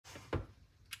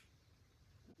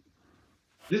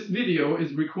This video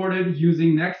is recorded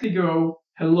using NexiGo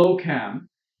HelloCam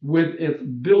with its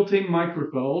built-in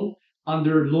microphone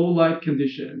under low light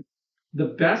condition. The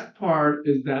best part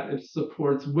is that it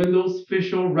supports Windows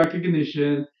facial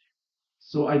recognition,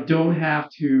 so I don't have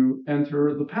to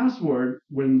enter the password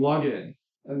when logging.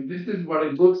 And this is what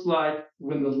it looks like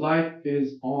when the light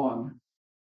is on.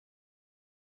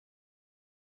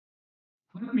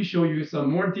 Let me show you some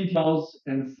more details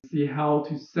and see how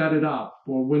to set it up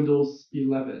for Windows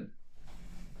 11.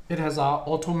 It has an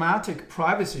automatic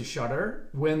privacy shutter.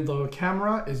 When the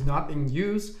camera is not in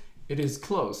use, it is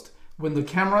closed. When the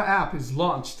camera app is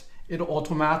launched, it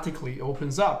automatically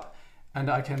opens up, and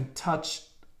I can touch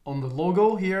on the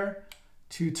logo here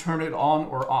to turn it on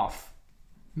or off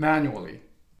manually.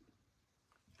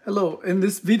 Hello, in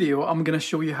this video, I'm gonna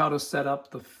show you how to set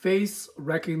up the face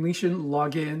recognition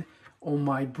login on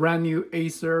my brand new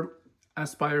Acer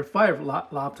Aspire 5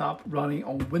 laptop running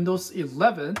on Windows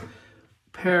 11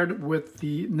 paired with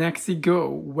the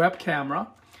NexiGo web camera.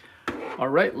 All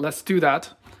right, let's do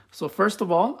that. So first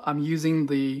of all, I'm using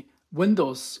the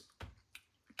Windows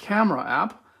camera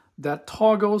app that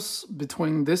toggles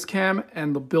between this cam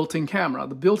and the built-in camera.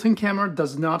 The built-in camera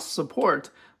does not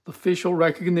support the facial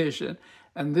recognition,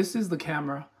 and this is the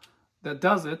camera that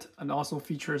does it and also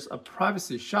features a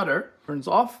privacy shutter. Turns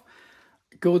off.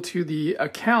 Go to the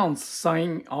accounts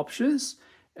sign options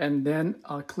and then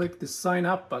click the sign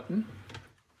up button.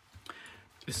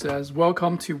 It says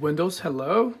welcome to Windows,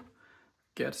 hello.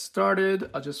 Get started.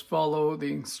 I'll just follow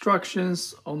the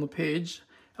instructions on the page.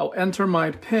 I'll enter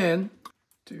my PIN.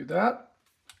 Do that.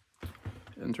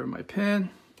 Enter my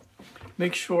PIN.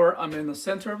 Make sure I'm in the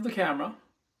center of the camera.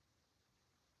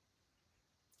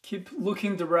 Keep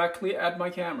looking directly at my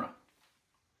camera.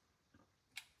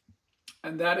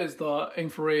 And that is the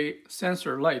infrared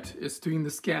sensor light. It's doing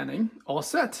the scanning. All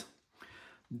set.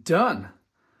 Done.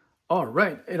 All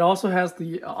right. It also has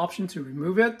the option to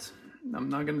remove it. I'm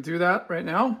not going to do that right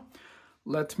now.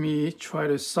 Let me try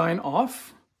to sign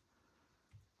off.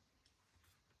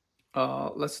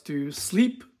 Let's do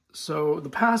sleep. So the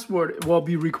password will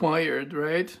be required,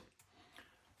 right?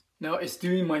 Now it's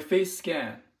doing my face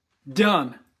scan.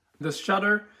 Done. The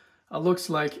shutter looks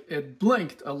like it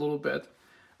blinked a little bit.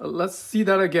 Let's see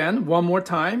that again, one more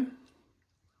time.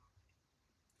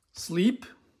 Sleep.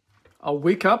 I'll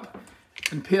wake up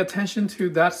and pay attention to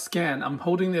that scan. I'm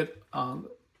holding it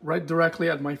right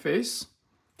directly at my face.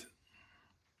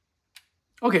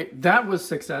 Okay, that was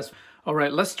successful. All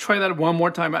right, let's try that one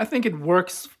more time. I think it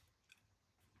works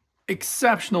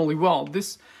exceptionally well.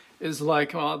 This is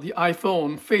like the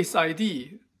iPhone Face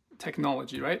ID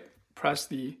technology, right? Press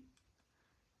the...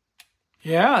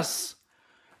 Yes!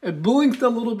 It blinked a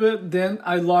little bit, then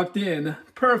I logged in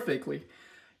perfectly.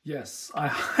 Yes, I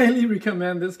highly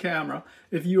recommend this camera.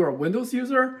 If you are a Windows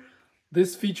user,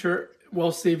 this feature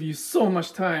will save you so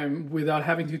much time without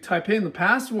having to type in the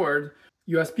password.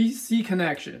 USB-C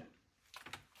connection.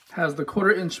 Has the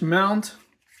 1/4-inch mount.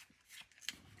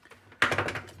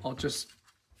 I'll just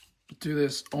do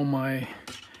this on my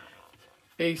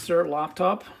Acer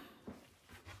laptop.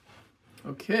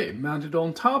 Okay, mounted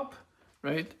on top,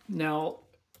 right? Now,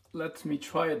 let me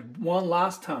try it one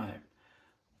last time.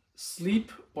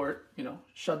 Sleep or,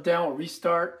 shut down or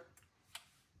restart.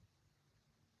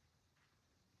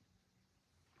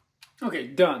 Okay,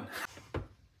 done.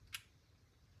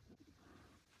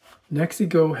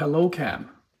 NexiGo HelloCam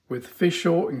with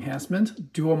facial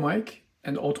enhancement, dual mic,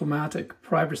 and automatic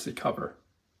privacy cover.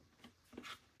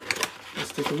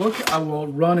 Let's take a look. I will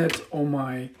run it on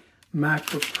my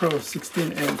MacBook Pro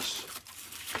 16-inch.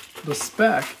 The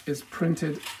spec is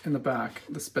printed in the back,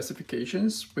 the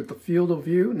specifications with the field of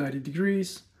view, 90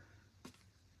 degrees,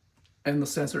 and the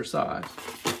sensor size.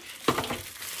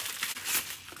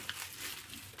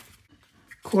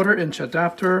 1/4-inch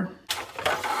adapter,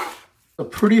 a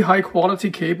pretty high quality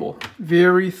cable,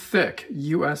 very thick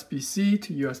USB-C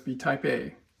to USB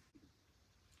Type-A.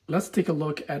 Let's take a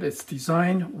look at its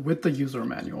design with the user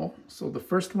manual. So the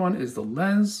first one is the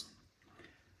lens,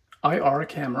 IR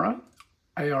camera,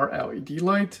 IR LED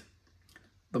light,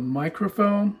 the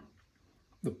microphone,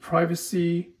 the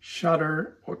privacy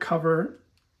shutter or cover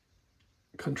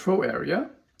control area,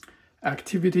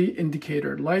 activity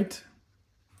indicator light,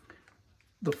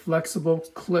 the flexible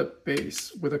clip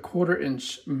base with a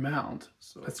 1/4-inch mount.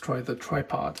 So let's try the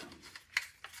tripod.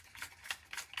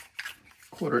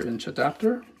 1/4-inch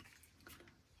adapter.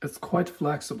 It's quite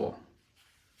flexible.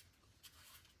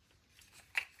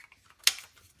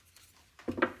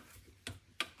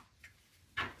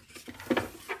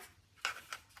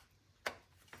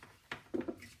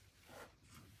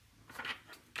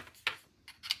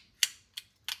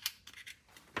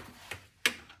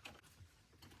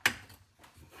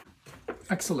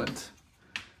 Excellent.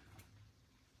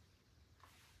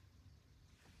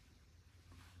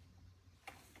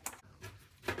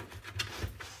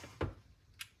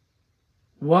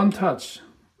 One touch,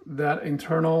 that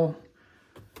internal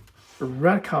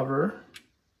red cover.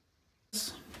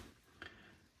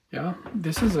 Yeah,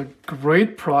 this is a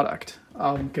great product.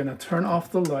 I'm gonna turn off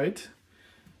the light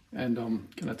and I'm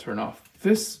gonna turn off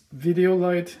this video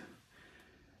light.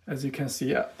 As you can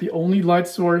see, the only light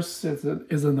source is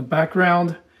in the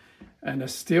background, and I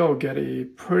still get a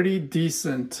pretty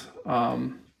decent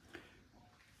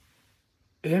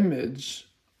image,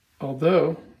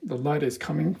 although the light is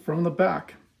coming from the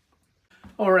back.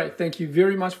 All right, thank you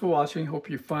very much for watching. Hope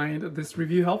you find this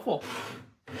review helpful.